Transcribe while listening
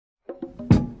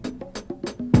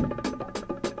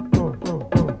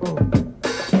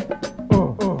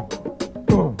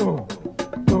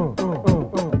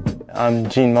I'm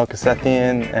Gene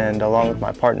Melkisethian, and along with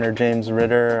my partner James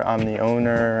Ritter, I'm the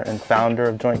owner and founder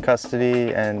of Joint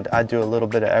Custody, and I do a little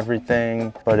bit of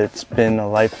everything, but it's been a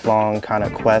lifelong kind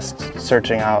of quest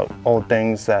searching out old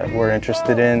things that we're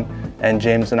interested in. And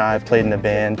James and I have played in a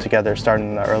band together starting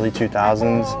in the early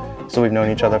 2000s, so we've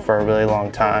known each other for a really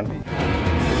long time.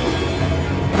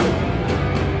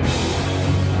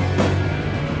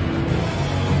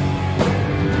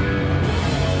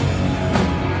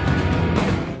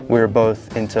 We were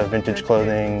both into vintage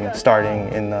clothing starting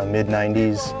in the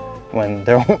mid-90s when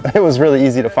it was really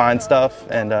easy to find stuff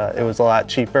and it was a lot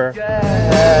cheaper.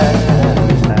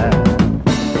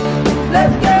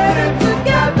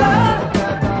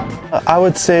 I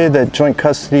would say that Joint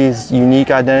Custody's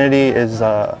unique identity is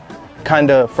kind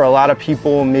of, for a lot of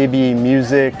people, maybe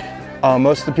music.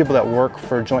 Most of the people that work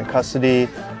for Joint Custody,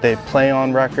 they play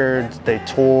on records, they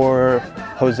tour,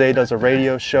 Jose does a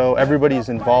radio show, everybody's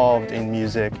involved in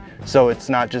music. So it's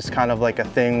not just kind of like a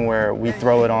thing where we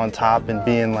throw it on top and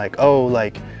being like, oh,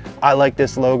 like, I like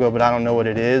this logo, but I don't know what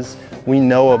it is. We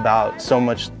know about so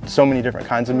many different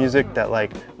kinds of music that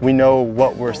like, we know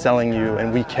what we're selling you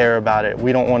and we care about it.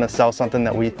 We don't want to sell something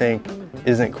that we think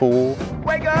isn't cool.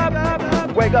 Wake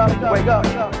up, wake up, wake up.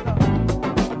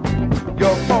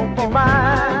 Your funky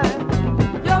mind,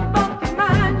 your funky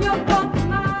mind, your funky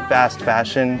mind. Fast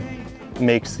fashion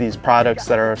makes these products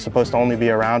that are supposed to only be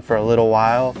around for a little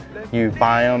while. You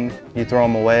buy them, you throw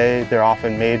them away. They're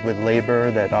often made with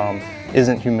labor that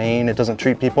isn't humane, it doesn't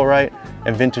treat people right.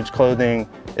 And vintage clothing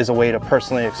is a way to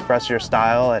personally express your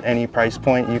style at any price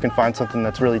point. You can find something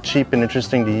that's really cheap and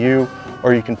interesting to you,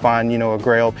 or you can find, a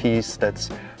grail piece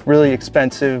that's really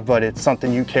expensive, but it's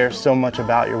something you care so much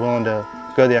about, you're willing to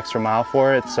go the extra mile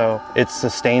for it. So it's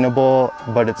sustainable,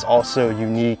 but it's also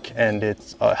unique, and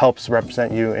it helps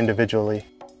represent you individually.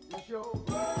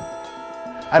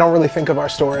 I don't really think of our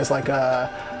store as like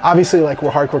obviously like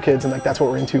we're hardcore kids and like that's what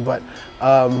we're into, but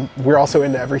we're also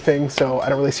into everything. So I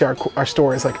don't really see our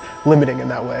store as like limiting in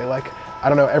that way. Like, I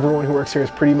don't know, everyone who works here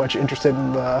is pretty much interested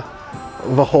in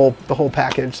the whole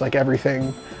package, like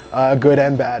everything, good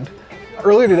and bad.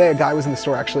 Earlier today, a guy was in the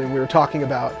store actually, and we were talking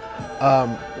about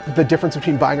the difference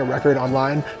between buying a record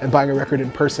online and buying a record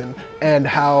in person, and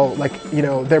how, like,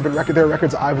 there are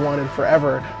records I've wanted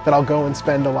forever that I'll go and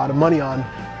spend a lot of money on,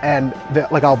 and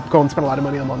I'll go and spend a lot of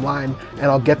money on them online, and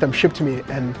I'll get them shipped to me,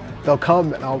 and they'll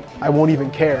come, and I won't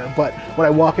even care. But when I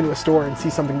walk into a store and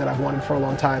see something that I've wanted for a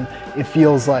long time, it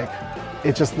feels like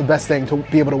it's just the best thing to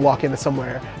be able to walk into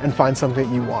somewhere and find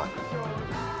something you want.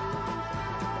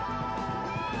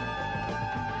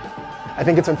 I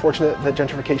think it's unfortunate that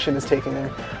gentrification is taking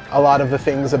a lot of the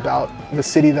things about the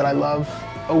city that I love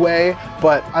away,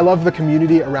 but I love the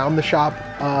community around the shop.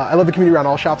 I love the community around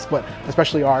all shops, but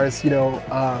especially ours,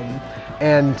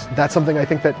 and that's something I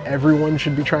think that everyone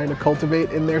should be trying to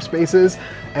cultivate in their spaces,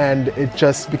 and it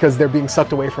just because they're being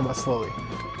sucked away from us slowly.